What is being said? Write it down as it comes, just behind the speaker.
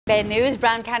Bad news,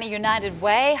 Brown County United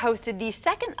Way hosted the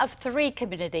second of 3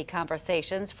 community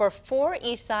conversations for 4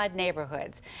 East Side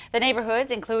neighborhoods. The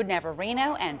neighborhoods include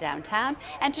Navarino and downtown,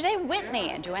 and today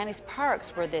Whitney and Joannes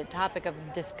Parks were the topic of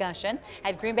discussion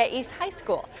at Green Bay East High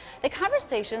School. The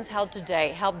conversations held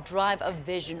today help drive a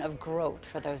vision of growth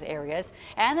for those areas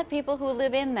and the people who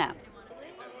live in them.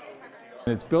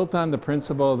 It's built on the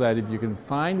principle that if you can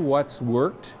find what's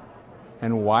worked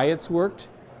and why it's worked,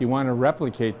 you want to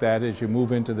replicate that as you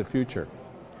move into the future.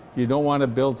 You don't want to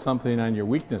build something on your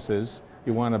weaknesses,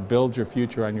 you want to build your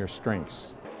future on your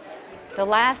strengths. The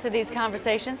last of these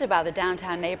conversations about the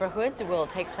downtown neighborhoods will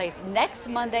take place next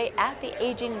Monday at the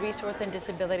Aging Resource and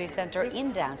Disability Center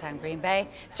in downtown Green Bay,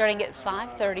 starting at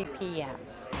 5:30 p.m.